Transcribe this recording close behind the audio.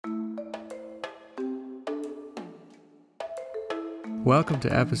Welcome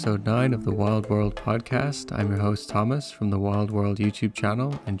to episode 9 of the Wild World podcast. I'm your host Thomas from the Wild World YouTube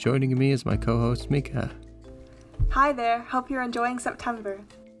channel, and joining me is my co-host Mika. Hi there, hope you're enjoying September.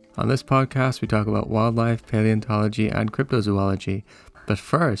 On this podcast we talk about wildlife, paleontology and cryptozoology. But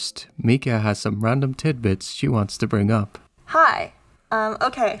first, Mika has some random tidbits she wants to bring up. Hi.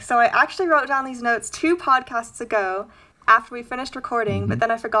 Okay, so I actually wrote down these notes 2 podcasts ago after we finished recording, but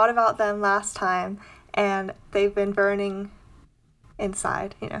then I forgot about them last time, and they've been burning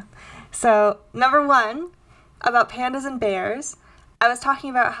inside, So, number 1, about pandas and bears. I was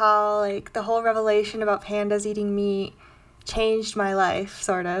talking about how, the whole revelation about pandas eating meat changed my life,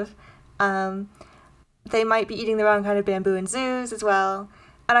 sort of. They might be eating the wrong kind of bamboo in zoos as well.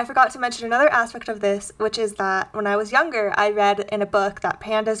 And I forgot to mention another aspect of this, which is that when I was younger, I read in a book that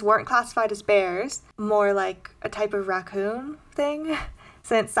pandas weren't classified as bears, more like a type of raccoon thing,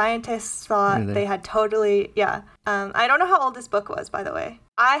 since scientists thought they had totally, I don't know how old this book was, by the way.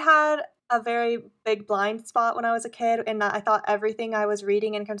 I had a very big blind spot when I was a kid, in that I thought everything I was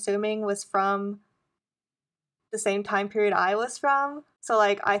reading and consuming was from the same time period I was from. So,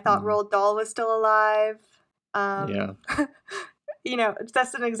 I thought Roald Dahl was still alive.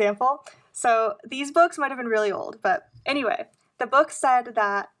 Just an example. So these books might have been really old, but anyway, the book said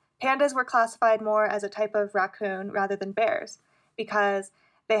that pandas were classified more as a type of raccoon rather than bears because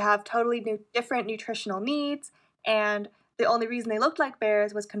they have totally different nutritional needs, and the only reason they looked like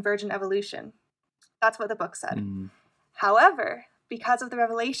bears was convergent evolution. That's what the book said. However, because of the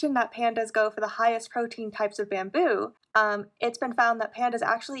revelation that pandas go for the highest protein types of bamboo, it's been found that pandas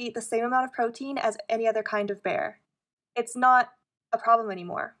actually eat the same amount of protein as any other kind of bear. It's not a problem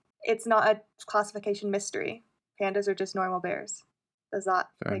anymore. It's not a classification mystery. Pandas are just normal bears. Does that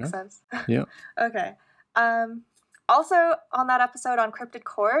make sense? Yeah. Okay. Also, on that episode on Cryptid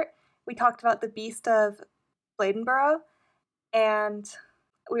Court, we talked about the beast of Bladenborough, and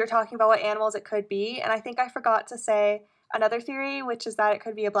we were talking about what animals it could be, and I think I forgot to say another theory, which is that it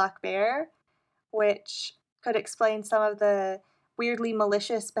could be a black bear, which could explain some of the weirdly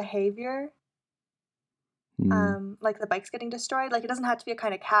malicious behavior. Like the bikes getting destroyed. It doesn't have to be a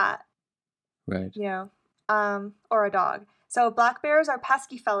kind of cat. Right. Or a dog. So black bears are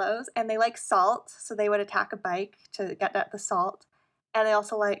pesky fellows, and they like salt, so they would attack a bike to get at the salt. And they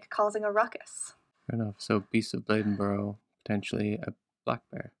also like causing a ruckus. Fair enough. So Beast of Bladenborough, potentially a black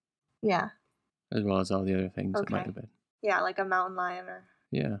bear. Yeah. As well as all the other things it might have been. Yeah, like a mountain lion or...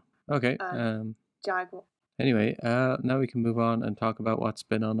 Yeah. Okay. Jaguar. Anyway, now we can move on and talk about what's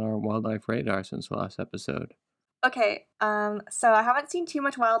been on our wildlife radar since the last episode. Okay, so I haven't seen too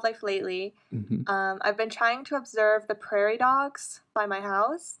much wildlife lately. I've been trying to observe the prairie dogs by my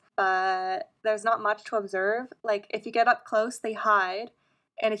house, but there's not much to observe. If you get up close, they hide,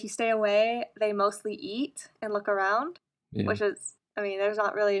 and if you stay away, they mostly eat and look around, which is, there's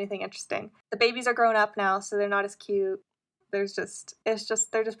not really anything interesting. The babies are grown up now, so they're not as cute. They're just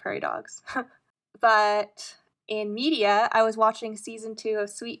prairie dogs. But in media, I was watching season 2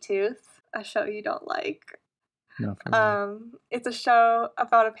 of Sweet Tooth, a show you don't like. No, for me. It's a show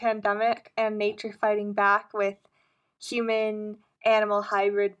about a pandemic and nature fighting back with human-animal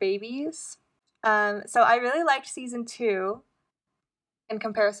hybrid babies. So I really liked season 2 in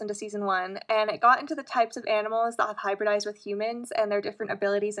comparison to season 1, and it got into the types of animals that have hybridized with humans and their different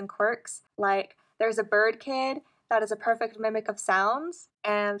abilities and quirks. There's a bird kid that is a perfect mimic of sounds,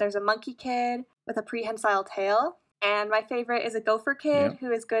 and there's a monkey kid with a prehensile tail, and my favorite is a gopher kid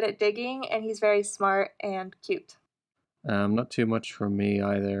who is good at digging, and he's very smart and cute. Not too much for me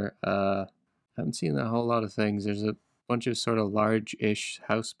either. Haven't seen a whole lot of things. There's a bunch of sort of large-ish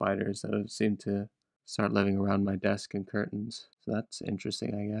house spiders that have seemed to start living around my desk and curtains, so that's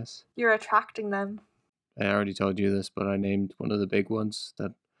interesting, I guess. You're attracting them. I already told you this, but I named one of the big ones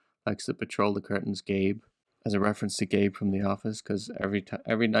that likes to patrol the curtains Gabe, as a reference to Gabe from The Office, because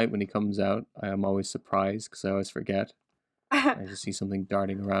every night when he comes out, I am always surprised because I always forget. I just see something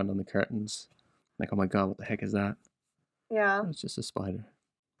darting around on the curtains. Oh my god, what the heck is that? Yeah. It's just a spider.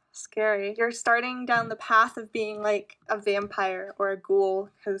 Scary. You're starting down the path of being like a vampire or a ghoul,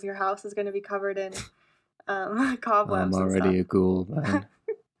 because your house is going to be covered in cobwebs. I'm already a ghoul, man.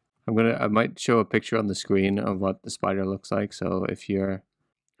 I might show a picture on the screen of what the spider looks like, so if you're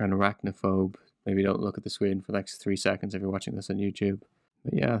an arachnophobe, maybe don't look at the screen for the next 3 seconds if you're watching this on YouTube.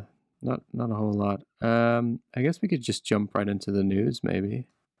 But yeah, not a whole lot. I guess we could just jump right into the news, maybe.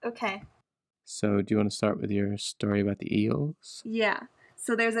 Okay. So do you want to start with your story about the eels? Yeah.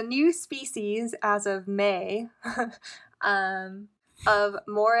 So there's a new species as of May of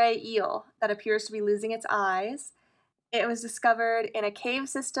moray eel that appears to be losing its eyes. It was discovered in a cave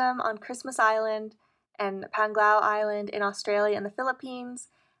system on Christmas Island, and Panglao Island in Australia and the Philippines.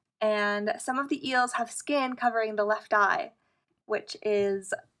 And some of the eels have skin covering the left eye, which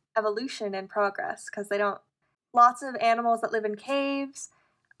is evolution in progress, because they don't. Lots of animals that live in caves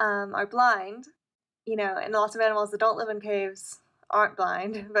are blind, and lots of animals that don't live in caves aren't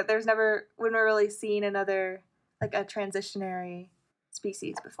blind. But we've never really seen another, like, a transitionary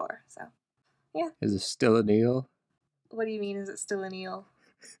species before. So, yeah. Is it still an eel? What do you mean? Is it still an eel?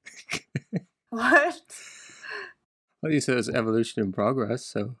 What? Well, you said it's evolution in progress,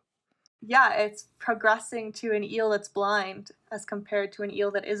 so. Yeah, it's progressing to an eel that's blind as compared to an eel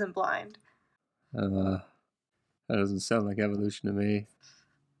that isn't blind. That doesn't sound like evolution to me.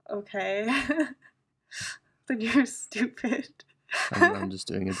 Okay. Then you're stupid. I'm just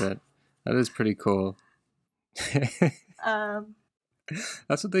doing a bit. That is pretty cool. That's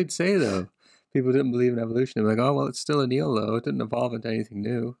what they'd say, though. People didn't believe in evolution. They're like, oh, well, it's still an eel, though. It didn't evolve into anything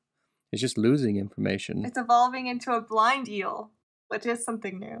new. It's just losing information. It's evolving into a blind eel, which is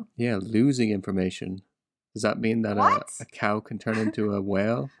something new. Yeah, losing information. Does that mean that a cow can turn into a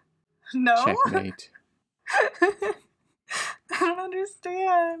whale? No. Checkmate. I don't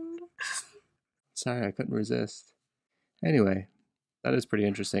understand. Sorry, I couldn't resist. Anyway, that is pretty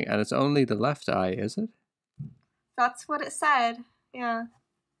interesting. And it's only the left eye, is it? That's what it said. Yeah.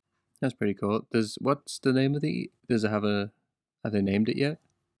 That's pretty cool. What's the name of does it have have they named it yet?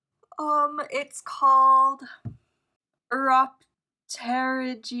 It's called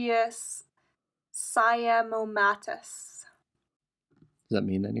Rhopterigius siamomatus. Does that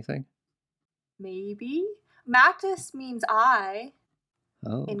mean anything? Maybe. Matus means eye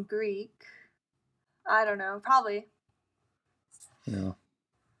in Greek. I don't know. Probably. No.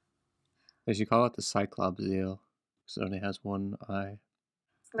 They should call it the Cyclops eel, because it only has one eye.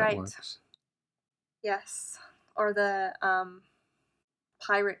 That works. Yes. Or the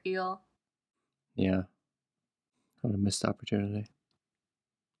pirate eel. Yeah. What a missed opportunity.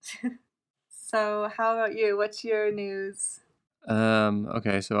 So, how about you? What's your news?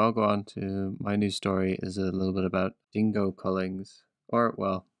 Okay, so I'll go on to my news story is a little bit about dingo cullings. Or,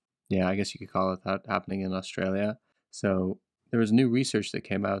 well, yeah, I guess you could call it that, happening in Australia. So there was new research that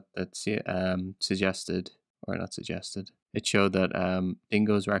came out that it showed that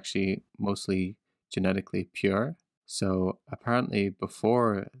dingoes are actually mostly genetically pure. So apparently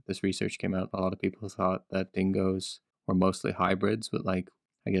before this research came out, a lot of people thought that dingoes were mostly hybrids with, like,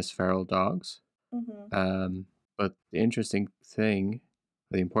 I guess, feral dogs. Mm-hmm. But the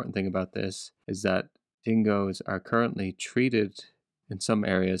important thing about this is that dingoes are currently treated in some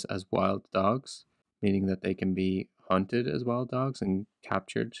areas as wild dogs, meaning that they can be hunted as wild dogs and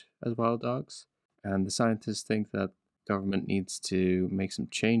captured as wild dogs. And the scientists think that government needs to make some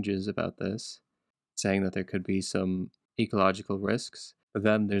changes about this, saying that there could be some ecological risks. But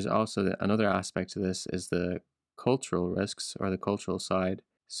then there's also another aspect to this is the cultural risks, or the cultural side.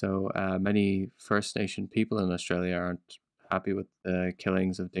 So many First Nation people in Australia aren't happy with the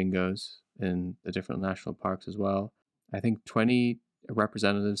killings of dingoes in the different national parks as well. I think 20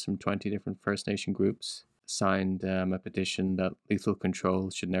 representatives from 20 different First Nation groups signed a petition that lethal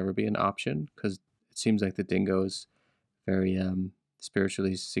control should never be an option, because it seems like the dingo is very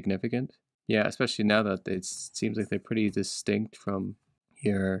spiritually significant. Yeah, especially now that it seems like they're pretty distinct from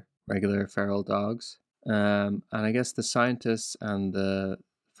your regular feral dogs. And I guess the scientists and the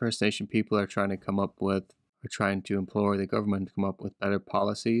First Nation people are trying to implore the government to come up with better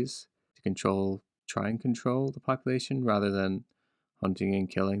policies to try and control the population rather than hunting and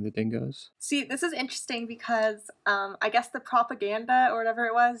killing the dingoes. See, this is interesting because I guess the propaganda or whatever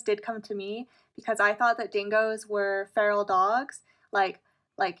it was did come to me, because I thought that dingoes were feral dogs, like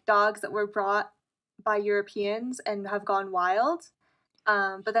dogs that were brought by Europeans and have gone wild.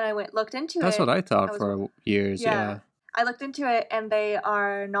 But then I looked into it. That's what I thought for years, yeah. I looked into it, and they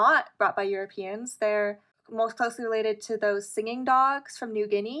are not brought by Europeans. They're most closely related to those singing dogs from New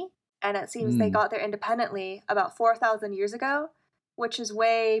Guinea, and it seems they got there independently about 4,000 years ago, which is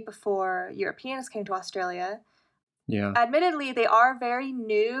way before Europeans came to Australia. Yeah. Admittedly, they are very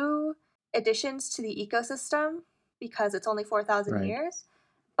new additions to the ecosystem because it's only 4,000 years,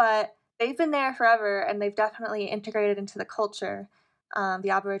 but they've been there forever, and they've definitely integrated into the culture, the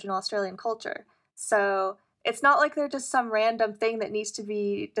Aboriginal Australian culture. So it's not like they're just some random thing that needs to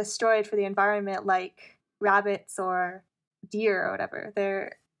be destroyed for the environment, like rabbits or deer or whatever.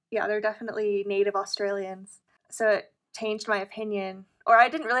 They're definitely native Australians. So it changed my opinion, or I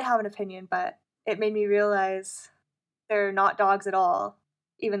didn't really have an opinion, but it made me realize they're not dogs at all,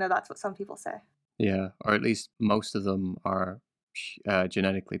 even though that's what some people say. Yeah, or at least most of them are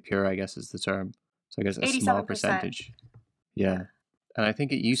genetically pure, I guess is the term. So I guess a 87%. small percentage. Yeah. And I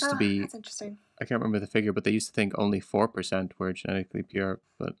think it used to be, That's interesting. I can't remember the figure, but they used to think only 4% were genetically pure.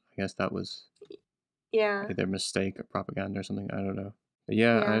 But I guess that was Yeah. either mistake or propaganda or something. I don't know. But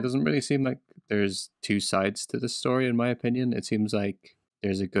yeah, and it Yeah. doesn't really seem like there's two sides to this story, in my opinion. It seems like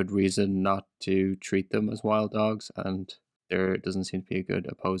there's a good reason not to treat them as wild dogs, and there doesn't seem to be a good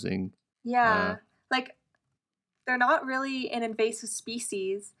opposing. Yeah. Like, they're not really an invasive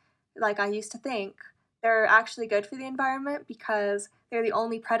species like I used to think. They're actually good for the environment because they're the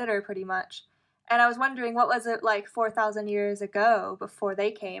only predator pretty much. And I was wondering, what was it like 4,000 years ago before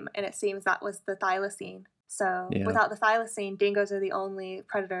they came? And it seems that was the thylacine. So Yeah. without the thylacine, dingoes are the only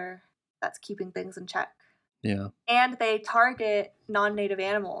predator that's keeping things in check. Yeah. And they target non-native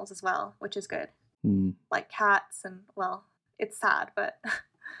animals as well, which is good. Like cats and, well, it's sad, but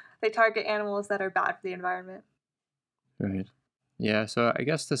they target animals that are bad for the environment. Right. Yeah, so I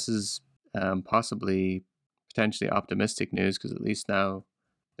guess this is possibly potentially optimistic news, because at least now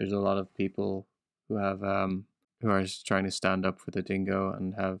there's a lot of people who have who are trying to stand up for the dingo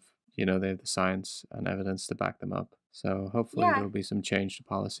and have, they have the science and evidence to back them up. So hopefully Yeah. there'll be some change to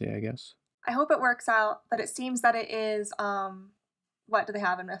policy, I guess. I hope it works out, but it seems that it is, what do they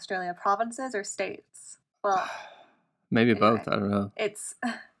have in Australia? Provinces or states? Well, maybe anyway, both, I don't know. It's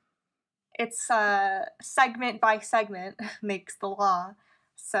segment by segment makes the law.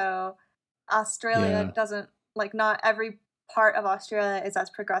 So Australia doesn't, like, not every part of Australia is as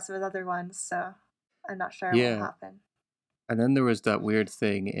progressive as other ones, so I'm not sure what will happen. And then there was that weird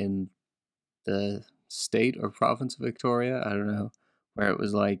thing in the state or province of Victoria, I don't know, where it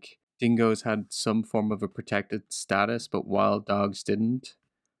was like dingoes had some form of a protected status, but wild dogs didn't.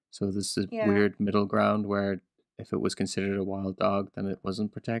 So this is weird middle ground where if it was considered a wild dog, then it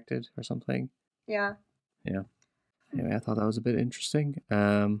wasn't protected or something. Yeah. Yeah. Anyway, I thought that was a bit interesting.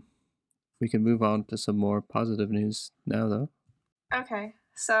 We can move on to some more positive news now, though. Okay,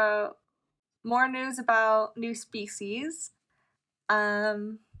 so more news about new species.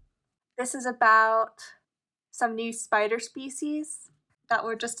 This is about some new spider species that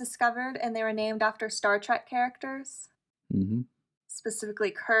were just discovered, and they were named after Star Trek characters. Mm-hmm.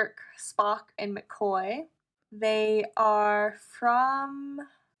 Specifically Kirk, Spock, and McCoy. They are from,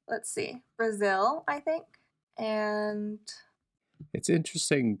 let's see, Brazil, I think. And it's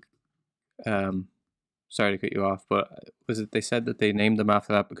interesting. Sorry to cut you off, but was it they said that they named them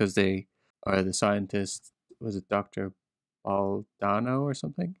after that because they are the scientist, was it Dr. Baldano or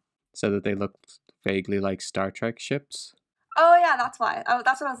something? Said that they looked vaguely like Star Trek ships. Oh yeah, that's why. Oh,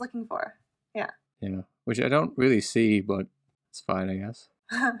 that's what I was looking for. Yeah. Yeah, which I don't really see, but it's fine, I guess.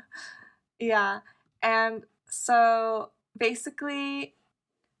 Yeah, and so basically,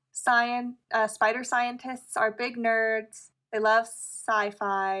 spider scientists are big nerds. They love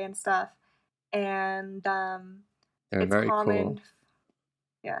sci-fi and stuff, and they're very cool.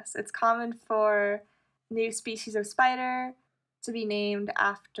 Yes, it's common for new species of spider to be named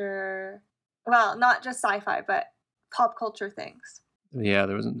after, well, not just sci-fi, but pop culture things. Yeah,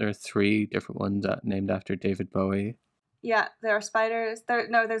 there are 3 different ones named after David Bowie. Yeah, there are spiders.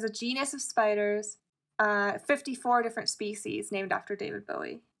 There's a genus of spiders. 54 different species named after David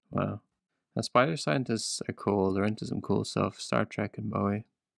Bowie. Wow. Now, spider scientists are cool. They're into some cool stuff. Star Trek and Bowie.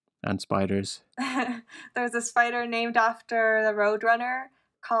 And spiders. There's a spider named after the Roadrunner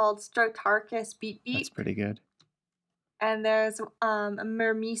called Strotarchus Beep Beep. That's pretty good. And there's a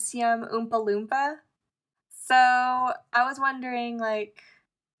Myrmecium Oompa Loompa. So I was wondering, like,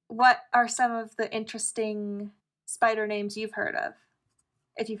 what are some of the interesting spider names you've heard of?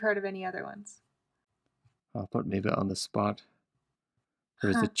 If you've heard of any other ones. I'll put me a bit on the spot.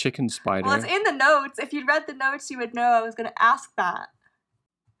 There's the chicken spider. Well, it's in the notes. If you'd read the notes, you would know I was going to ask that.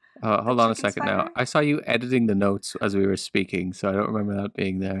 Hold on a second now. I saw you editing the notes as we were speaking, so I don't remember that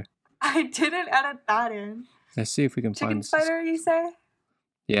being there. I didn't edit that in. Let's see if we can Chicken find... spider, you say?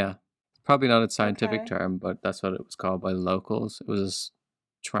 Yeah. Probably not a scientific term, but that's what it was called by the locals. It was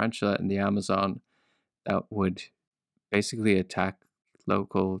a tarantula in the Amazon that would basically attack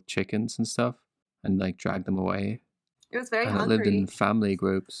local chickens and stuff and like drag them away. It was very hungry. It lived in family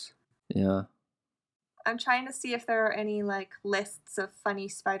groups. Yeah. I'm trying to see if there are any like lists of funny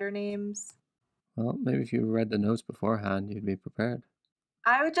spider names. Well, maybe if you read the notes beforehand, you'd be prepared.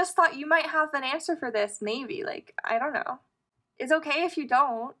 I just thought you might have an answer for this, maybe. Like, I don't know. It's okay if you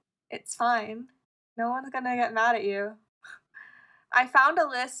don't. It's fine. No one's gonna get mad at you. I found a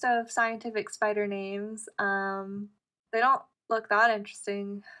list of scientific spider names. They don't look that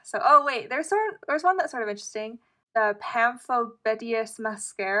interesting. So, oh wait, there's one that's sort of interesting. The Pamphobedius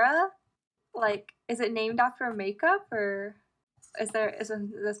mascara. Like, is it named after makeup, or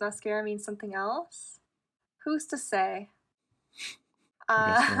does mascara mean something else? Who's to say?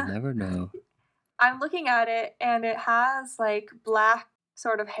 I guess we'll never know. I'm looking at it, and it has like black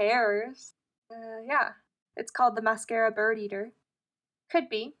sort of hairs. Yeah, it's called the mascara bird eater. Could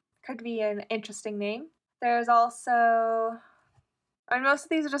be an interesting name. There's also, I mean, most of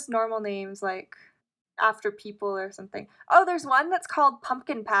these are just normal names, like after people or something. Oh, there's one that's called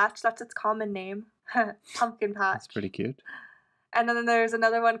Pumpkin Patch. That's its common name. Pumpkin Patch. That's pretty cute. And then there's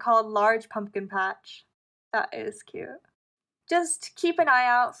another one called Large Pumpkin Patch. That is cute. Just keep an eye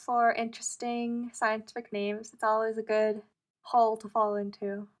out for interesting scientific names. It's always a good hole to fall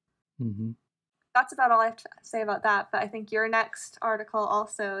into. Mm-hmm. That's about all I have to say about that, but I think your next article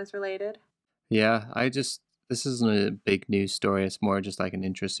also is related. Yeah, this isn't a big news story. It's more just like an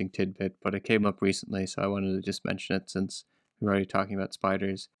interesting tidbit, but it came up recently, so I wanted to just mention it since we were already talking about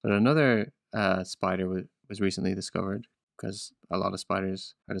spiders. But another spider was recently discovered, because a lot of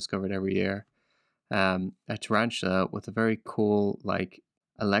spiders are discovered every year. A tarantula with a very cool, like,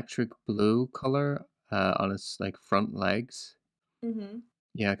 electric blue color on its like front legs. Mm-hmm.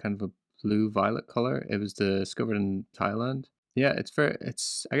 Yeah, kind of a blue-violet color. It was discovered in Thailand. Yeah, I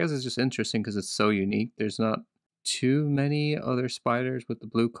guess it's just interesting because it's so unique. There's not too many other spiders with the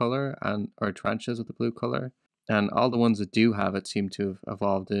blue color or tarantulas with the blue color. And all the ones that do have it seem to have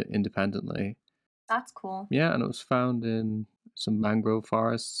evolved it independently. That's cool. Yeah, and it was found in some mangrove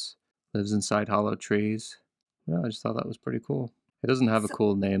forests, lives inside hollow trees. Yeah, I just thought that was pretty cool. It doesn't have a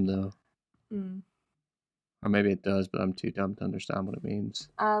cool name though. Mm. Or maybe it does, but I'm too dumb to understand what it means.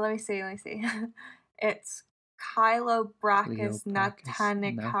 Let me see. It's Chilobrachus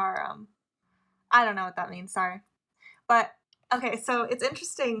natanicarum. I don't know what that means, sorry. But, okay, so it's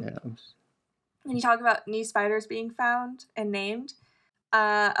interesting when you talk about new spiders being found and named.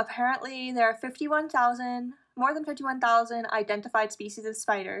 Apparently there are more than 51,000 identified species of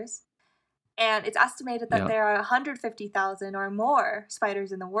spiders. And it's estimated that there are 150,000 or more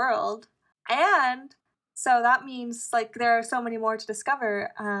spiders in the world. And so that means like there are so many more to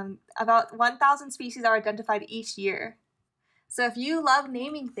discover. About 1,000 species are identified each year. So if you love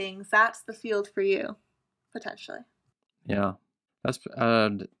naming things, that's the field for you, potentially. Yeah,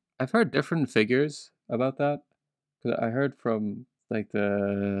 I've heard different figures about that. I heard from like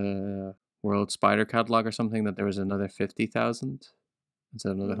the World Spider Catalog or something that there was another 50,000 instead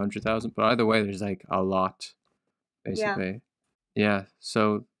of another 100,000. But either way, there's like a lot, basically. Yeah.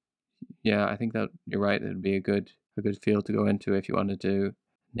 So yeah, I think that you're right. It'd be a good field to go into if you wanted to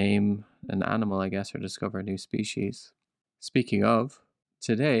name an animal, I guess, or discover a new species. Speaking of,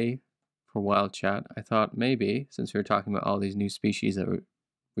 today for Wild Chat, I thought maybe, since we were talking about all these new species that were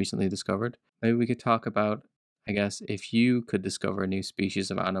recently discovered, maybe we could talk about, I guess, if you could discover a new species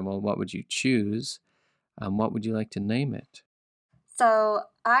of animal, what would you choose? What would you like to name it? So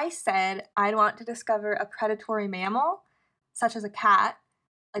I said I'd want to discover a predatory mammal, such as a cat,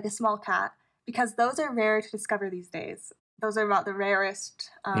 like a small cat, because those are rare to discover these days. Those are about the rarest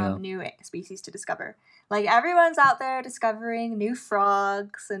new species to discover. Like everyone's out there discovering new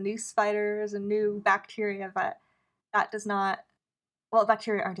frogs and new spiders and new bacteria, but that does not, well,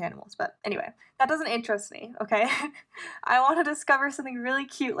 bacteria aren't animals, but anyway, that doesn't interest me, okay? I want to discover something really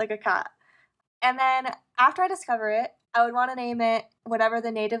cute like a cat. And then after I discover it, I would want to name it whatever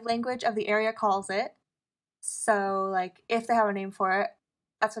the native language of the area calls it. So, like, if they have a name for it,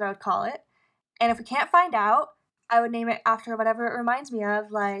 that's what I would call it. And if we can't find out, I would name it after whatever it reminds me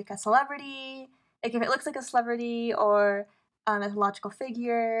of, like a celebrity, like if it looks like a celebrity, or a mythological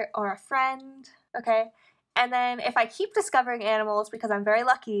figure, or a friend, okay? And then if I keep discovering animals, because I'm very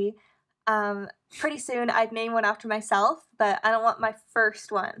lucky, pretty soon I'd name one after myself, but I don't want my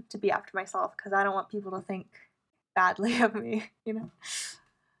first one to be after myself, because I don't want people to think badly of me, you know?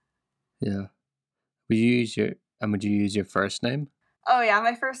 Yeah. Would you use your first name? Oh yeah,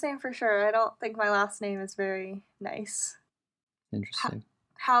 my first name for sure. I don't think my last name is very nice. Interesting.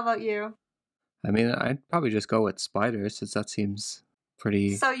 How about you? I mean, I'd probably just go with spider, since that seems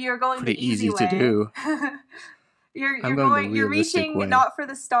pretty. So you're going pretty the easy easy way. to do. You're reaching way. Not for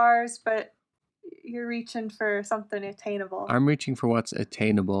the stars, but you're reaching for something attainable. I'm reaching for what's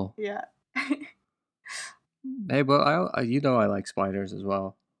attainable. Yeah. Hey, well, I like spiders as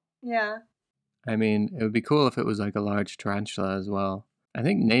well. Yeah. I mean, it would be cool if it was like a large tarantula as well. I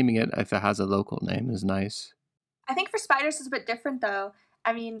think naming it, if it has a local name, is nice. I think for spiders it's a bit different though.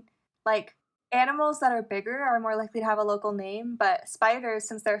 I mean, like, animals that are bigger are more likely to have a local name, but spiders,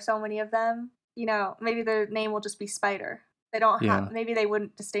 since there are so many of them, you know, maybe their name will just be spider. They don't have, maybe they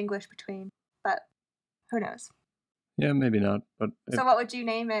wouldn't distinguish between, but who knows? Yeah, maybe not. But so what would you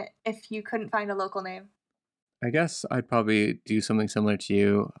name it if you couldn't find a local name? I guess I'd probably do something similar to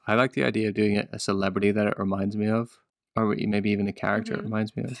you. I like the idea of doing a celebrity that it reminds me of. or maybe even a character it Mhm.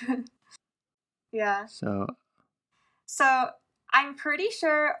 reminds me of. Yeah. So So I'm pretty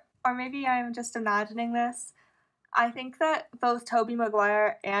sure, or maybe I'm just imagining this. I think that both Tobey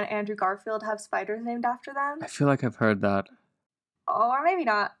Maguire and Andrew Garfield have spiders named after them. I feel like I've heard that. Or maybe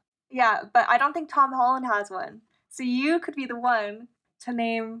not. Yeah, but I don't think Tom Holland has one. So you could be the one to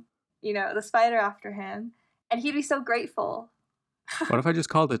name, the spider after him, and he'd be so grateful. What if I just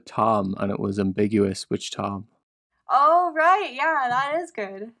called it Tom and it was ambiguous which Tom? Oh, right. Yeah, that is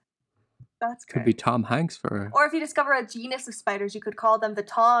good. That's Could be good. Tom Hanks for. Or if you discover a genus of spiders, you could call them the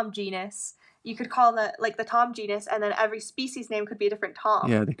Tom genus. You could call the Tom genus, and then every species name could be a different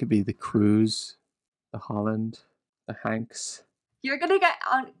Tom. Yeah, they could be the Cruise, the Holland, the Hanks. You're gonna get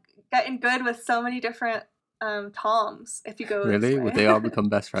in good with so many different Toms if you go Really? this way. Would they all become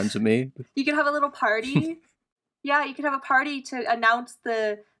best friends with me? You could have a little party. Yeah, you could have a party to announce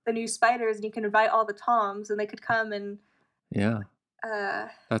the new spiders, and you can invite all the Toms, and they could come and. Yeah.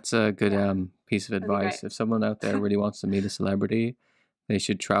 That's a good piece of That'd be advice. great. If someone out there really wants to meet a celebrity, they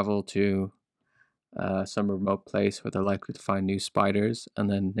should travel to some remote place where they're likely to find new spiders, and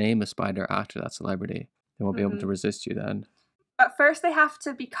then name a spider after that celebrity. They won't be able to resist you then. But first, they have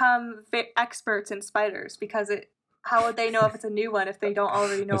to become experts in spiders, because how would they know if it's a new one if they don't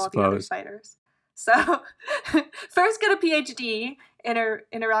already know all the other spiders? So, first get a PhD in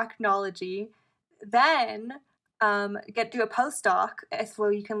arachnology, then do a postdoc so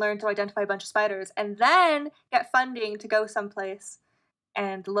you can learn to identify a bunch of spiders, and then get funding to go someplace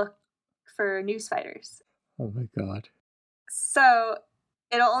and look for new spiders. Oh my god. So,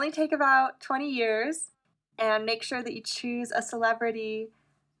 it'll only take about 20 years, and make sure that you choose a celebrity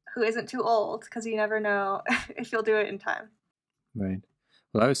who isn't too old, because you never know if you'll do it in time. Right.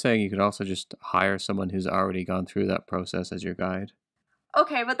 Well, I was saying you could also just hire someone who's already gone through that process as your guide.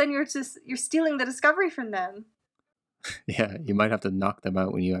 Okay, but then you're stealing the discovery from them. Yeah, you might have to knock them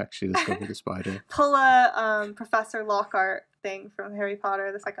out when you actually discover the spider. Pull a Professor Lockhart thing from Harry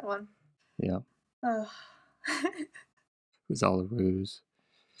Potter, the second one. Yeah. Ugh. It was all a ruse.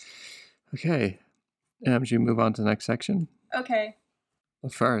 Okay. Should we move on to the next section? Okay. Well,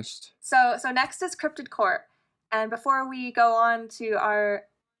 first. So next is Cryptid Court. And before we go on to our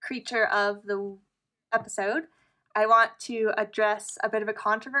creature of the episode, I want to address a bit of a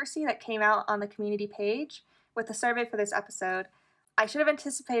controversy that came out on the community page with the survey for this episode. I should have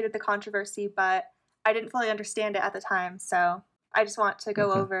anticipated the controversy, but I didn't fully understand it at the time, so I just want to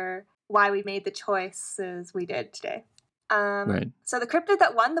go over why we made the choices we did today. Right. So the cryptid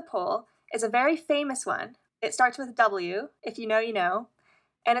that won the poll is a very famous one. It starts with W, if you know, you know,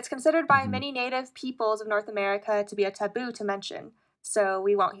 and it's considered by many native peoples of North America to be a taboo to mention, so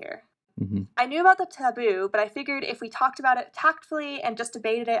we won't hear. I knew about the taboo, but I figured if we talked about it tactfully and just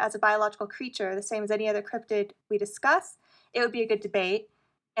debated it as a biological creature, the same as any other cryptid we discuss, it would be a good debate,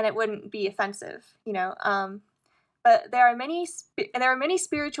 and it wouldn't be offensive, But there are many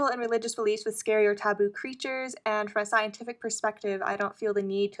spiritual and religious beliefs with scary or taboo creatures, and from a scientific perspective, I don't feel the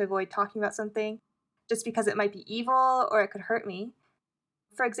need to avoid talking about something just because it might be evil or it could hurt me.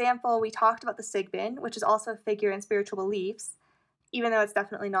 For example, we talked about the Sigbin, which is also a figure in spiritual beliefs, even though it's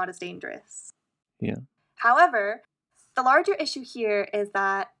definitely not as dangerous. Yeah. However, the larger issue here is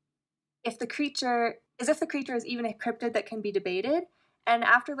that if the creature is even a cryptid that can be debated, and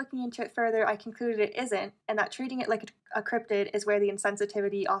after looking into it further, I concluded it isn't, and that treating it like a cryptid is where the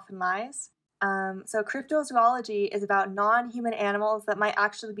insensitivity often lies. So cryptozoology is about non-human animals that might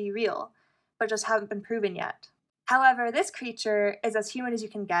actually be real, but just haven't been proven yet. However, this creature is as human as you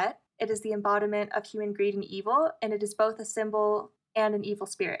can get. It is the embodiment of human greed and evil, and it is both a symbol and an evil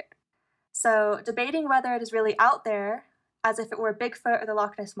spirit. So debating whether it is really out there, as if it were Bigfoot or the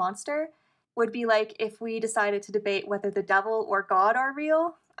Loch Ness Monster, would be like if we decided to debate whether the devil or God are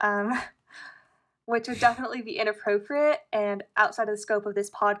real, which would definitely be inappropriate and outside of the scope of this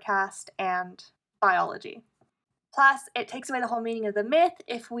podcast and biology. Plus, it takes away the whole meaning of the myth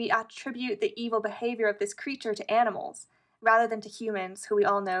if we attribute the evil behavior of this creature to animals, rather than to humans, who we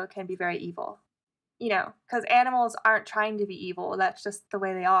all know can be very evil. Because animals aren't trying to be evil, that's just the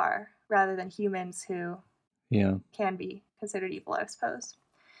way they are, rather than humans who can be considered evil, I suppose.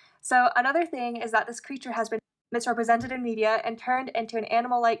 So another thing is that this creature has been misrepresented in media and turned into an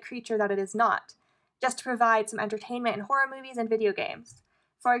animal-like creature that it is not, just to provide some entertainment in horror movies and video games.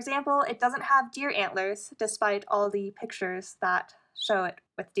 For example, it doesn't have deer antlers, despite all the pictures that show it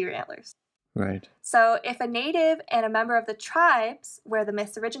with deer antlers. Right. So if a native and a member of the tribes where the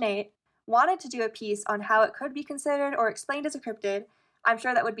myths originate wanted to do a piece on how it could be considered or explained as a cryptid, I'm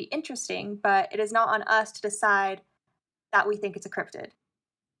sure that would be interesting, but it is not on us to decide that we think it's a cryptid.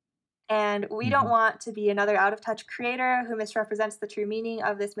 And we don't want to be another out-of-touch creator who misrepresents the true meaning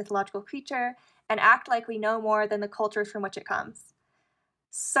of this mythological creature and act like we know more than the cultures from which it comes.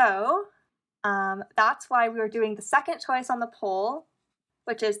 So that's why we were doing the second choice on the poll,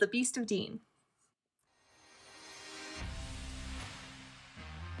 which is the Beast of Dean.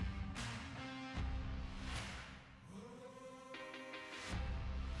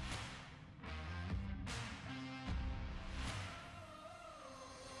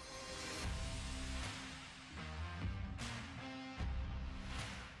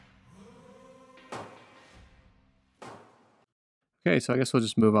 Okay, so I guess we'll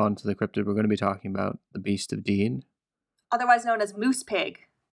just move on to the cryptid. We're going to be talking about the Beast of Dean. Otherwise known as Moose Pig.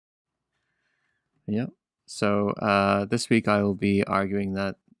 Yeah. So this week I will be arguing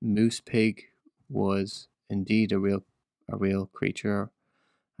that Moose Pig was indeed a real creature,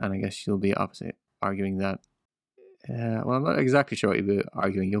 and I guess you'll be opposite, arguing that. Well, I'm not exactly sure what you'll be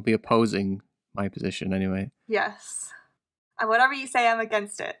arguing. You'll be opposing my position anyway. Yes. And whatever you say, I'm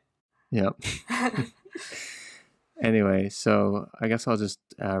against it. Yep. Anyway, so I guess I'll just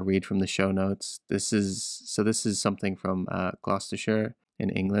read from the show notes. This is something from Gloucestershire in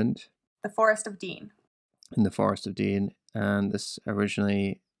England. The Forest of Dean. In the Forest of Dean, and this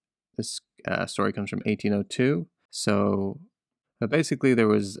story comes from 1802. So basically, there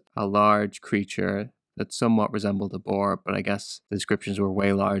was a large creature that somewhat resembled a boar, but I guess the descriptions were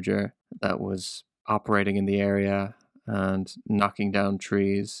way larger, that was operating in the area and knocking down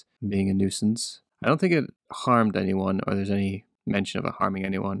trees, being a nuisance. I don't think it harmed anyone, or there's any mention of it harming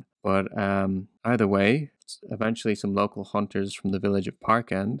anyone. But either way, eventually some local hunters from the village of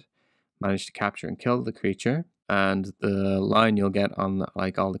Parkend managed to capture and kill the creature. And the line you'll get on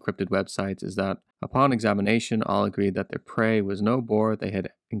like all the cryptid websites is that upon examination, all agreed that their prey was no boar they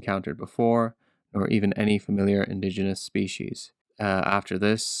had encountered before, nor even any familiar indigenous species. After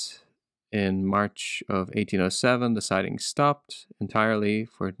this, in March of 1807, the sightings stopped entirely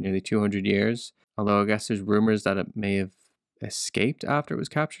for nearly 200 years. Although I guess there's rumors that it may have escaped after it was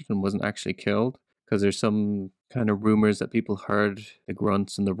captured and wasn't actually killed, because there's some kind of rumors that people heard the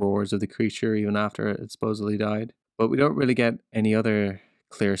grunts and the roars of the creature even after it supposedly died. But we don't really get any other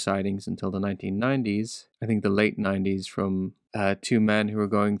clear sightings until the 1990s. I think the late 90s, from two men who were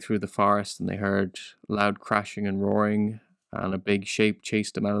going through the forest and they heard loud crashing and roaring, and a big shape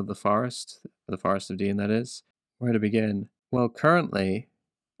chased them out of the Forest of Dean, that is. Where to begin? Well, currently,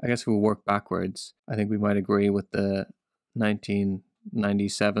 I guess if we work backwards, I think we might agree with the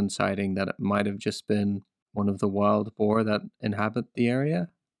 1997 sighting that it might have just been one of the wild boar that inhabit the area,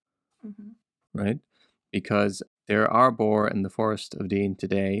 right? Because there are boar in the Forest of Dean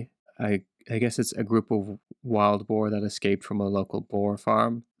today. I guess it's a group of wild boar that escaped from a local boar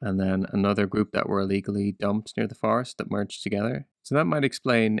farm, and then another group that were illegally dumped near the forest that merged together. So that might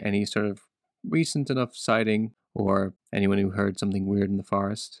explain any sort of recent enough sighting, or anyone who heard something weird in the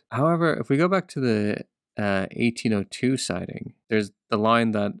forest. However, if we go back to the 1802 sighting, there's the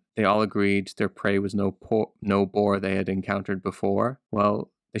line that they all agreed their prey was no boar they had encountered before. Well,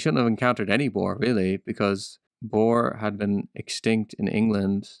 they shouldn't have encountered any boar, really, because boar had been extinct in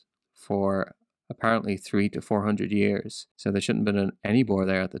England for apparently 300 to 400 years. So there shouldn't have been any boar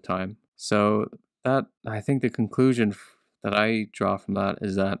there at the time. So that, I think the conclusion that I draw from that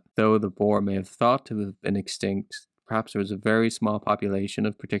is that though the boar may have thought to have been extinct, perhaps there was a very small population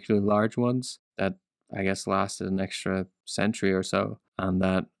of particularly large ones that I guess lasted an extra century or so, and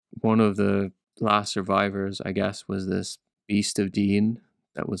that one of the last survivors, I guess, was this Beast of Dean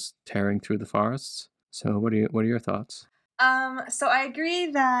that was tearing through the forests. So what are your thoughts? So I agree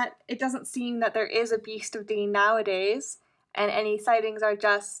that it doesn't seem that there is a Beast of Dean nowadays, and any sightings are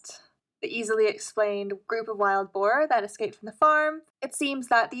just the easily explained group of wild boar that escaped from the farm. It seems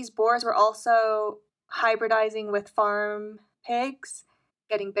that these boars were also hybridizing with farm pigs,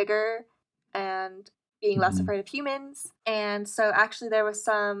 getting bigger and being less afraid of humans. And so actually there was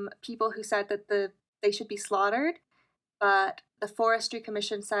some people who said that they should be slaughtered, but the Forestry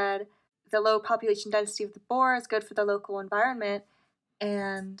Commission said the low population density of the boar is good for the local environment,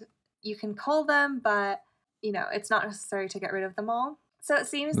 and you can cull them, but it's not necessary to get rid of them all. So it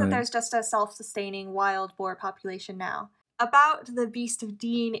seems that there's just a self-sustaining wild boar population now. About the Beast of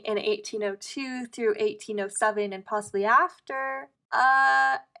Dean in 1802 through 1807 and possibly after,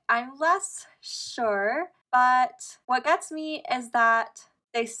 I'm less sure, but what gets me is that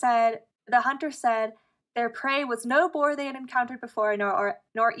the hunter said their prey was no boar they had encountered before,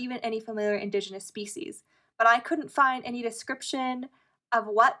 nor even any familiar indigenous species. But I couldn't find any description of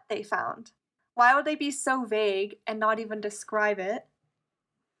what they found. Why would they be so vague and not even describe it?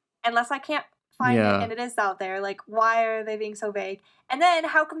 Unless I can't find it Yeah. and it is out there. Like, why are they being so vague? And then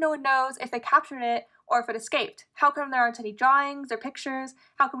how come no one knows if they captured it or if it escaped? How come there aren't any drawings or pictures?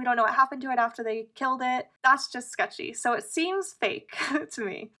 How come we don't know what happened to it after they killed it? That's just sketchy. So it seems fake to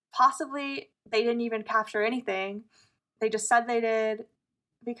me. Possibly they didn't even capture anything. They just said they did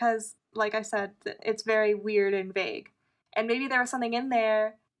because, like I said, it's very weird and vague. And maybe there was something in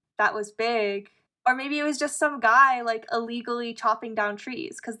there that was big, or maybe it was just some guy like illegally chopping down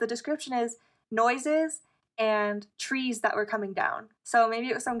trees, because the description is noises and trees that were coming down. So maybe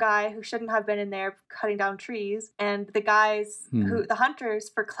it was some guy who shouldn't have been in there cutting down trees, and the guys who the hunters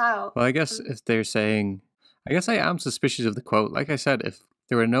for clout. Well, I guess if they're saying, I guess I am suspicious of the quote. Like I said, if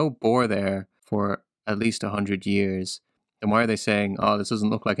there were no boar there for at least 100 years, then why are they saying, oh, this doesn't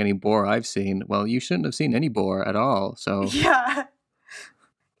look like any boar I've seen? Well, you shouldn't have seen any boar at all. So yeah,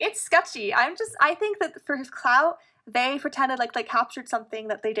 it's sketchy. I think that for his clout, they pretended like they captured something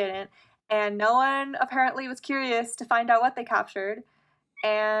that they didn't, and no one apparently was curious to find out what they captured,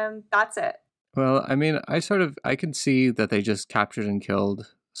 and that's it. Well, I mean, I could see that they just captured and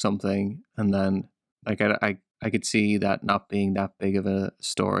killed something, and then like I could see that not being that big of a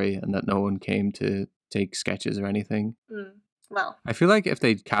story, and that no one came to take sketches or anything. Well, I feel like if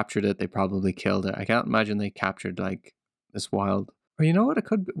they captured it, they probably killed it. I can't imagine they captured like this wild. Or you know what it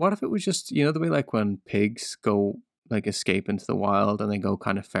could be? What if it was just, you know, the way like when pigs go like escape into the wild and they go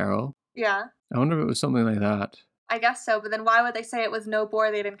kind of feral? yeah, I wonder if it was something like that. I guess so. But then why would they say it was no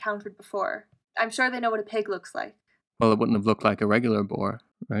boar they'd encountered before? I'm sure they know what a pig looks like. Well, it wouldn't have looked like a regular boar,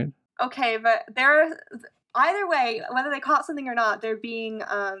 right? Okay, but either way, whether they caught something or not, they're being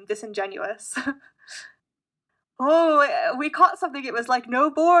disingenuous. Oh, we caught something. It was like no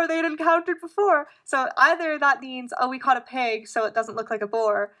boar they'd encountered before. So either that means, oh, we caught a pig, so it doesn't look like a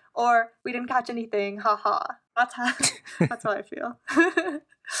boar, or we didn't catch anything. Haha. That's how I feel.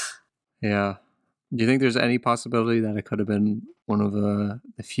 Yeah. Do you think there's any possibility that it could have been one of the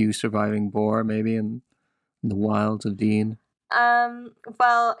few surviving boar, maybe in the wilds of Dean?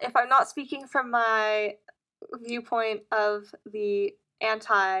 Well, if I'm not speaking from my viewpoint of the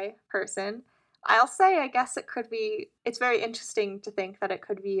anti-person, I'll say I guess it could be, it's very interesting to think that it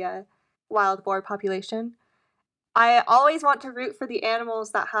could be a wild boar population. I always want to root for the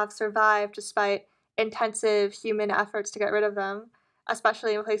animals that have survived despite intensive human efforts to get rid of them,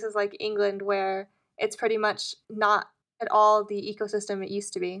 especially in places like England where it's pretty much not at all the ecosystem it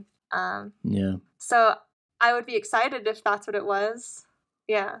used to be. Yeah. So I would be excited if that's what it was.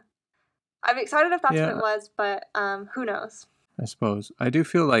 Yeah. I'm excited if that's what it was, but who knows? I suppose. I do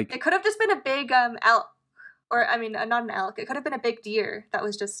feel like it could have just been a big elk, or I mean, not an elk. It could have been a big deer that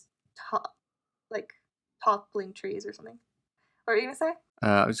was just toppling trees or something. What were you gonna say?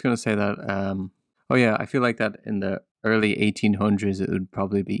 I was gonna say that. Oh yeah, I feel like that in the early 1800s, it would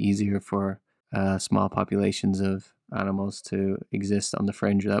probably be easier for small populations of animals to exist on the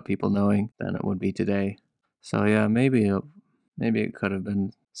fringe without people knowing than it would be today. So yeah, maybe it could have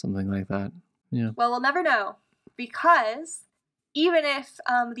been something like that. Yeah. Well, we'll never know, because even if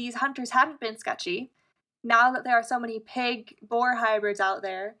these hunters hadn't been sketchy, now that there are so many pig-boar hybrids out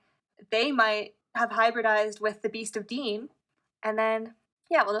there, they might have hybridized with the Beast of Dean, and then,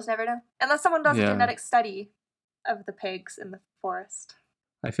 yeah, we'll just never know. Unless someone does a genetic study of the pigs in the forest.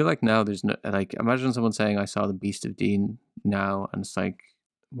 I feel like now there's no, like, imagine someone saying, I saw the Beast of Dean now, and it's like,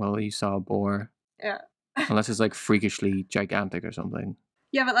 well, you saw a boar. Yeah. Unless it's like freakishly gigantic or something.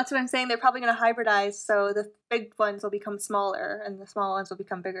 Yeah, but that's what I'm saying. They're probably going to hybridize, so the big ones will become smaller, and the small ones will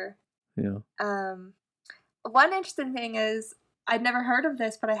become bigger. Yeah. One interesting thing is, I'd never heard of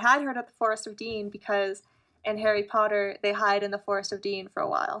this, but I had heard of the Forest of Dean because in Harry Potter, they hide in the Forest of Dean for a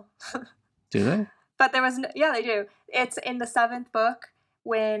while. Do they? But there was yeah, they do. It's in the 7th book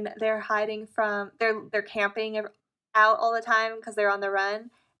when they're hiding from, they're camping out all the time because they're on the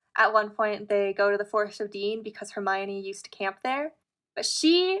run. At one point, they go to the Forest of Dean because Hermione used to camp there. But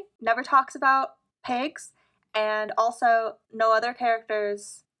she never talks about pigs, and also no other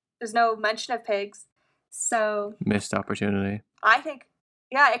characters. There's no mention of pigs. So missed opportunity. I think,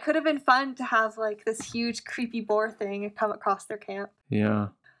 yeah, it could have been fun to have like this huge creepy boar thing come across their camp. Yeah.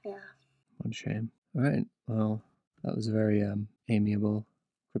 Yeah. What a shame. All right. Well, that was a very amiable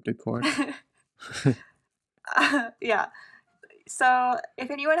Cryptid Court. Yeah. So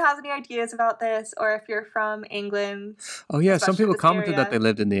if anyone has any ideas about this, or if you're from England. Oh yeah, some people commented that they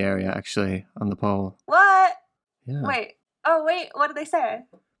lived in the area actually on the poll. What? Yeah. Wait. Oh wait, what did they say?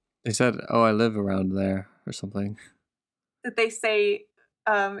 They said, "Oh, I live around there" or something. Did they say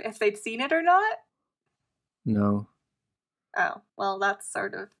if they'd seen it or not? No. Oh, well, that's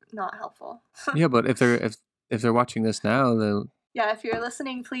sort of not helpful. Yeah, but if they're watching this now, Yeah, if you're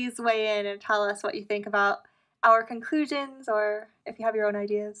listening, please weigh in and tell us what you think about our conclusions, or if you have your own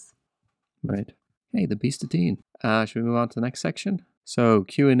ideas. Right. Hey, the Beast of Teen. Should we move on to the next section? So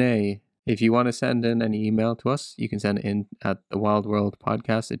Q&A. If you want to send in any email to us, you can send it in at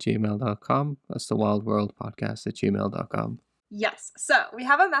thewildworldpodcast@gmail.com. That's thewildworldpodcast@gmail.com. Yes. So we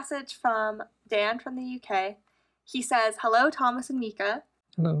have a message from Dan from the UK. He says, "Hello, Thomas and Mika."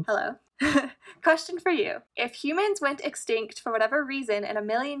 Hello. Hello. Question for you. If humans went extinct for whatever reason and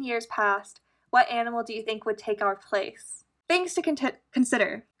 1,000,000 years passed, what animal do you think would take our place? Things to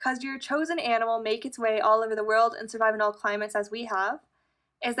consider. Could your chosen animal make its way all over the world and survive in all climates as we have?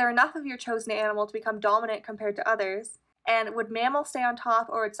 Is there enough of your chosen animal to become dominant compared to others? And would mammals stay on top,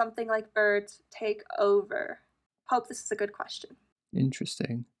 or would something like birds take over? Hope this is a good question.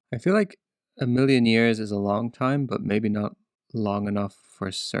 Interesting. I feel like 1,000,000 years is a long time, but maybe not long enough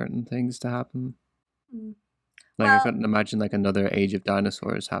for certain things to happen. Like, I couldn't imagine like another age of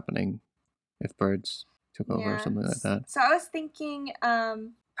dinosaurs happening if birds took over or something like that. So I was thinking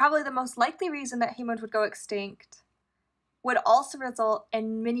probably the most likely reason that humans would go extinct would also result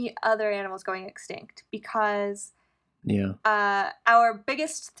in many other animals going extinct, because our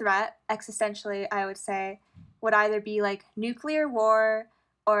biggest threat existentially, I would say, would either be like nuclear war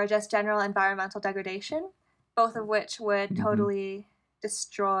or just general environmental degradation, both of which would totally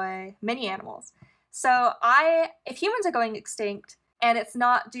destroy many animals. So if humans are going extinct and it's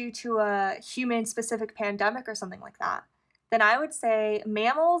not due to a human-specific pandemic or something like that, then I would say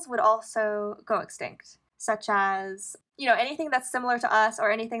mammals would also go extinct, such as, anything that's similar to us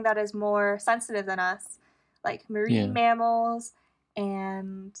or anything that is more sensitive than us, like marine mammals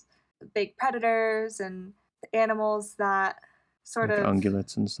and big predators and animals that sort of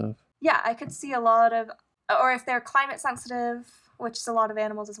ungulates and stuff. Yeah, I could see a lot of, or if they're climate sensitive, which is a lot of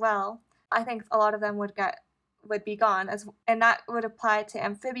animals as well, I think a lot of them would be gone, and that would apply to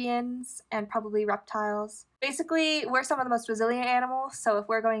amphibians and probably reptiles. Basically, we're some of the most resilient animals, so if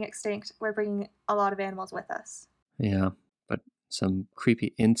we're going extinct, we're bringing a lot of animals with us. Yeah, but some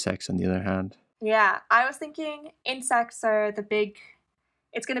creepy insects on the other hand. Yeah, I was thinking insects are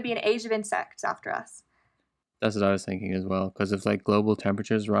it's going to be an age of insects after us. That's what I was thinking as well, because if like global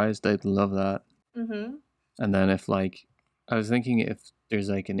temperatures rise, they'd love that. Mm-hmm. And then if I was thinking if there's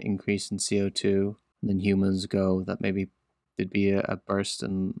like an increase in CO2 and then humans go, that maybe there'd be a burst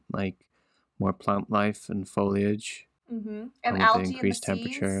in like more plant life and foliage. Mm-hmm. And algae increased in the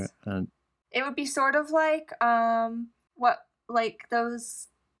temperature seas. and it would be sort of like those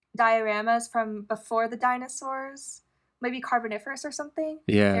dioramas from before the dinosaurs, maybe Carboniferous or something.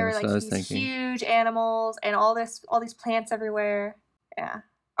 Yeah, they were like these huge animals and all these plants everywhere. Yeah,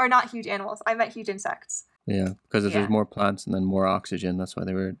 or not huge animals. I meant huge insects. Yeah, because if there's more plants and then more oxygen, that's why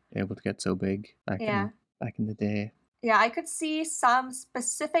they were able to get so big back in the day. Yeah, I could see some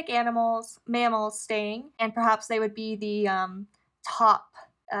specific mammals staying, and perhaps they would be the top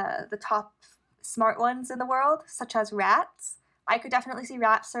smart ones in the world, such as rats. I could definitely see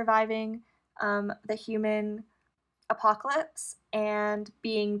rats surviving the human apocalypse and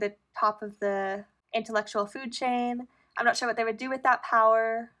being the top of the intellectual food chain. I'm not sure what they would do with that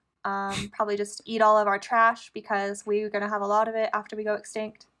power. Probably just eat all of our trash, because we're going to have a lot of it after we go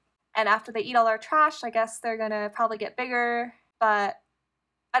extinct. And after they eat all our trash, I guess they're going to probably get bigger. But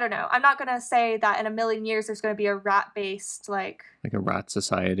I don't know. I'm not going to say that in 1,000,000 years there's going to be a rat-based like a rat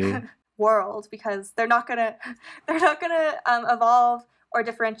society world, because they're not going to evolve or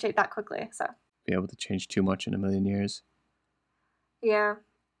differentiate that quickly. So be able to change too much in 1,000,000 years. Yeah.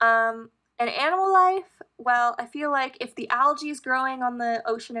 And animal life, well, I feel like if the algae is growing on the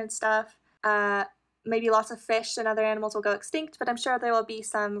ocean and stuff, maybe lots of fish and other animals will go extinct, but I'm sure there will be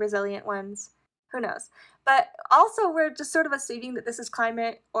some resilient ones. Who knows? But also, we're just sort of assuming that this is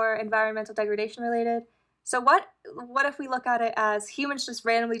climate or environmental degradation related. So what if we look at it as humans just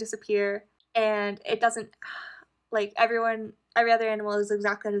randomly disappear and it doesn't, like every other animal is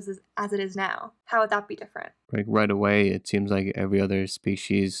exactly as it is now? How would that be different? Like right away, it seems like every other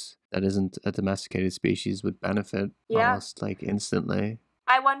species that isn't a domesticated species would benefit almost like instantly.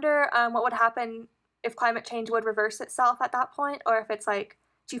 I wonder what would happen if climate change would reverse itself at that point, or if it's like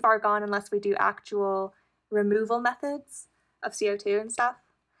too far gone unless we do actual removal methods of CO2 and stuff.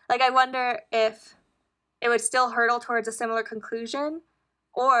 Like, I wonder if it would still hurtle towards a similar conclusion,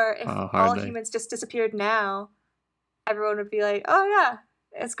 or if all humans just disappeared now, everyone would be like, oh yeah,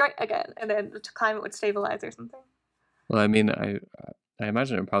 it's great again, and then the climate would stabilize or something. Well, I mean, I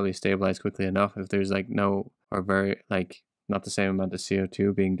imagine it would probably stabilize quickly enough if there's like no, or very like not the same amount of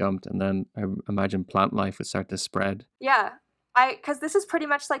CO2 being dumped, and then I imagine plant life would start to spread. Yeah, Because this is pretty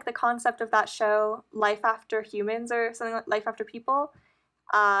much like the concept of that show, Life After Humans, or something like Life After People.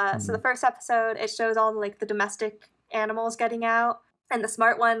 So the first episode, it shows all like the domestic animals getting out, and the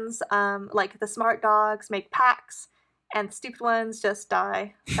smart ones, like the smart dogs, make packs, and the stupid ones just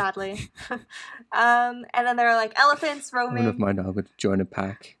die sadly. And then there are like elephants roaming. One of my dog would join a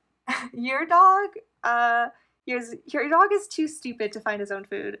pack. Your dog, your dog is too stupid to find his own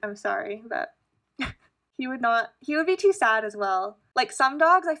food. I'm sorry, but he would not. He would be too sad as well. Like some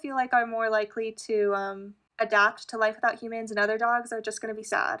dogs, I feel like are more likely to adapt to life without humans, and other dogs are just going to be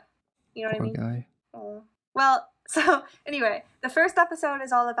sad. You know what I mean? Guy. Oh. Well, so anyway, the first episode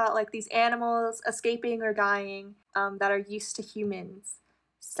is all about like these animals escaping or dying that are used to humans,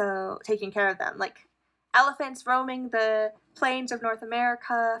 so taking care of them. Like elephants roaming the plains of North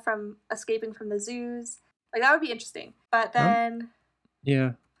America from escaping from the zoos. Like that would be interesting. But then,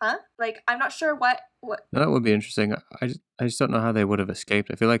 yeah. Huh? Like I'm not sure what. No, that would be interesting. I just don't know how they would have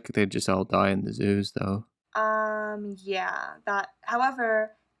escaped. I feel like they'd just all die in the zoos, though. Yeah. That.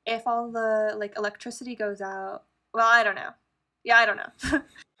 However, if all the like electricity goes out, well, I don't know. Yeah, I don't know.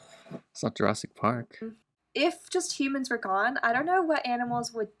 It's not Jurassic Park. If just humans were gone, I don't know what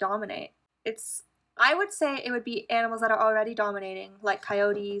animals would dominate. I would say it would be animals that are already dominating, like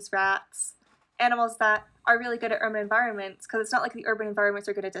coyotes, rats, animals that are really good at urban environments, because it's not like the urban environments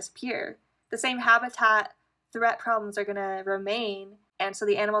are going to disappear. The same habitat threat problems are going to remain, and so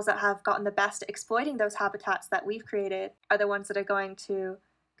the animals that have gotten the best at exploiting those habitats that we've created are the ones that are going to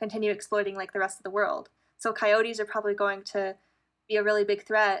continue exploiting like the rest of the world. So coyotes are probably going to be a really big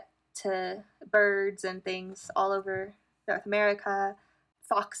threat to birds and things all over North America,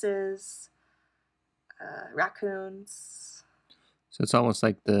 foxes, raccoons. So it's almost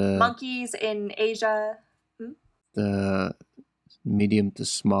like the monkeys in Asia. The medium to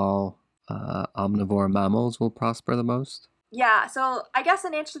small omnivore mammals will prosper the most. Yeah, so I guess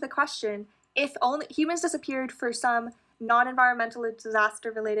in answer to the question, if only humans disappeared for some non-environmental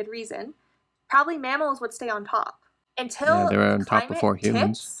disaster-related reason, probably mammals would stay on top until they were on top before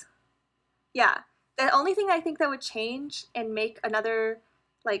humans. Yeah, the only thing I think that would change and make another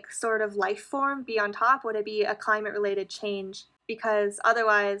like sort of life form be on top would it be a climate-related change, because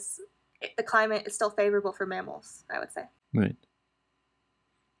otherwise the climate is still favorable for mammals, I would say. Right.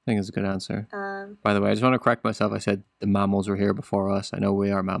 I think it's a good answer. By the way, I just want to correct myself. I said the mammals were here before us. I know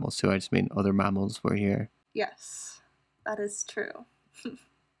we are mammals too. I just mean other mammals were here. Yes, that is true.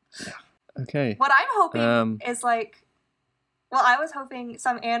 Yeah. Okay. What I'm hoping is like, well, I was hoping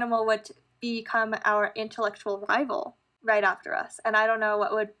some animal would become our intellectual rival right after us. And I don't know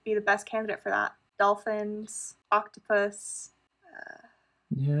what would be the best candidate for that. Dolphins, octopus.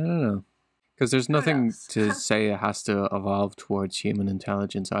 Yeah, I don't know. Because there's nothing to say it has to evolve towards human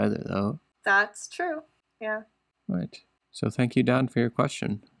intelligence either, though. That's true. Yeah. Right. So thank you, Dan, for your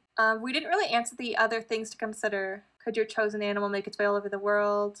question. We didn't really answer the other things to consider. Could your chosen animal make its way all over the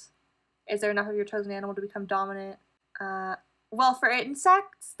world? Is there enough of your chosen animal to become dominant? Well, for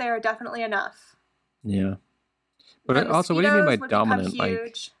insects, there are definitely enough. Yeah. But also, what do you mean by dominant?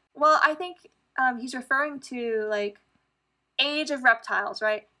 Like, well, I think he's referring to like age of reptiles,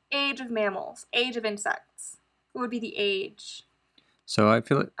 right? Age of mammals, age of insects. What would be the age? So I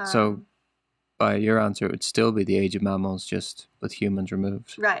feel it. So by your answer, it would still be the age of mammals, just with humans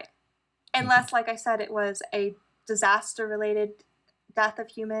removed. Right. Unless, like I said, it was a disaster-related death of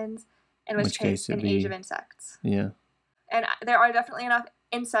humans, in which case an age of insects. Yeah. And there are definitely enough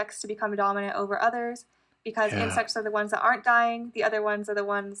insects to become dominant over others, because insects are the ones that aren't dying. The other ones are the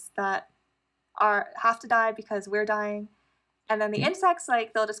ones that have to die because we're dying. And then the insects,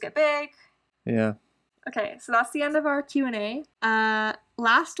 like, they'll just get big. Yeah. Okay, so that's the end of our Q&A.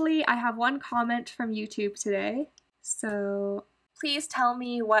 Lastly, I have one comment from YouTube today. So please tell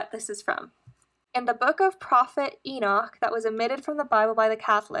me what this is from. In the book of Prophet Enoch that was omitted from the Bible by the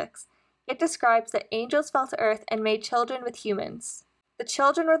Catholics, it describes that angels fell to earth and made children with humans. The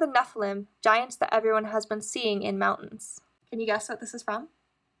children were the Nephilim, giants that everyone has been seeing in mountains. Can you guess what this is from?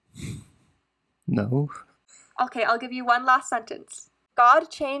 No. Okay, I'll give you one last sentence.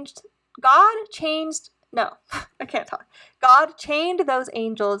 No, I can't talk. God chained those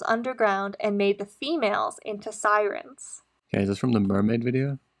angels underground and made the females into sirens. Okay, is this from the mermaid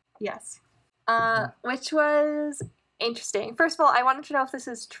video? Yes. Which was interesting. First of all, I wanted to know if this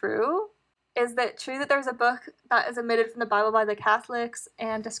is true. Is it true that there's a book that is omitted from the Bible by the Catholics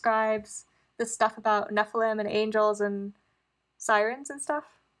and describes this stuff about Nephilim and angels and sirens and stuff?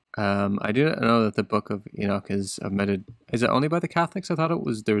 I do know that the Book of Enoch is omitted. Is it only by the Catholics? I thought it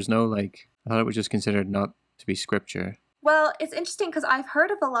was just considered not to be scripture. Well, it's interesting because I've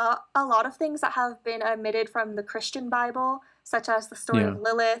heard of a lot of things that have been omitted from the Christian Bible. such as the story of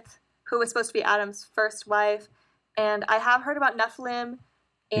Lilith, who was supposed to be Adam's first wife. And I have heard about Nephilim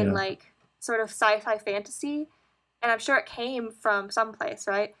in like sort of sci-fi fantasy, and I'm sure it came from someplace,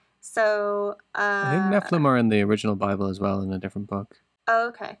 right? So I think Nephilim are in the original Bible as well, in a different book. Oh,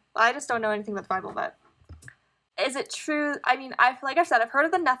 okay. Well, I just don't know anything about the Bible, but is it true? I mean, like I said, I've heard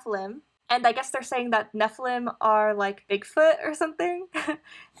of the Nephilim, and I guess they're saying that Nephilim are like Bigfoot or something.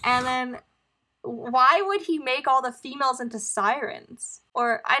 And then why would he make all the females into sirens?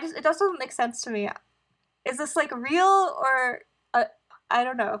 Or it just doesn't make sense to me. Is this like real, or I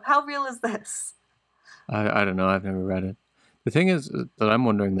don't know. How real is this? I don't know. I've never read it. The thing is that I'm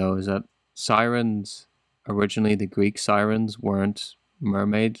wondering though is that sirens, originally the Greek sirens weren't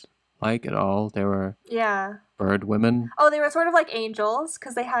mermaid-like at all. They were bird women. Oh, they were sort of like angels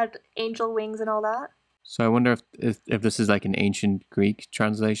because they had angel wings and all that. So I wonder if this is like an ancient Greek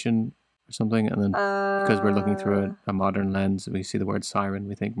translation or something, and then because we're looking through a modern lens, we see the word siren,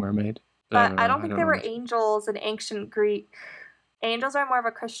 we think mermaid. But I don't think they were angels in ancient Greek. Angels are more of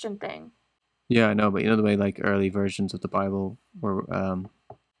a Christian thing. Yeah, I know, but you know the way like early versions of the Bible were,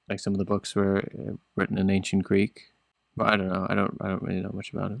 like some of the books were written in ancient Greek. But I don't know. I don't really know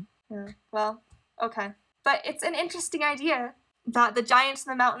much about it. Yeah. Well, okay. But it's an interesting idea that the giants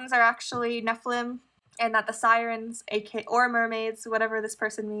in the mountains are actually Nephilim, and that the sirens, or mermaids, whatever this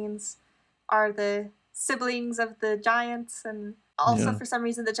person means, are the siblings of the giants, and also for some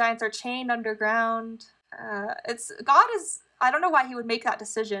reason the giants are chained underground. God is. I don't know why he would make that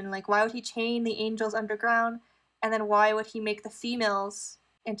decision. Like, why would he chain the angels underground, and then why would he make the females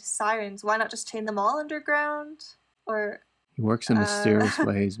into sirens? Why not just chain them all underground? Or he works in mysterious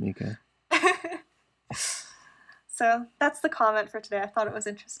ways, Mika. So that's the comment for today. I thought it was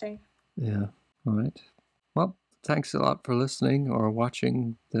interesting. Yeah. All right. Well, thanks a lot for listening or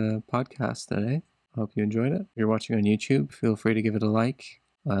watching the podcast today. I hope you enjoyed it. If you're watching on YouTube, feel free to give it a like.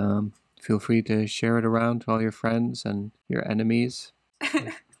 Feel free to share it around to all your friends and your enemies.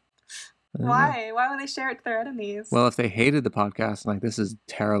 Why? Why would they share it to their enemies? Well, if they hated the podcast, like, this is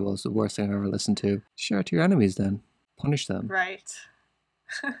terrible, it's the worst thing I've ever listened to, share it to your enemies then. Punish them. Right.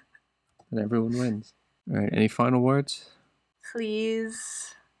 And everyone wins. All right, any final words?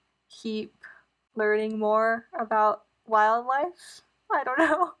 Please keep learning more about wildlife. I don't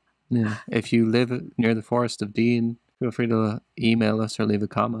know. Yeah. If you live near the Forest of Dean, feel free to email us or leave a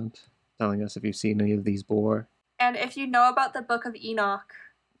comment telling us if you've seen any of these boar. And if you know about the Book of Enoch,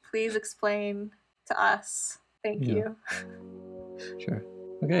 please explain to us. Thank you. Sure.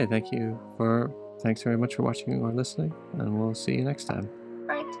 Okay, thanks very much for watching or listening, and we'll see you next time.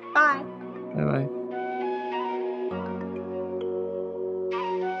 Right. Bye. Bye-bye.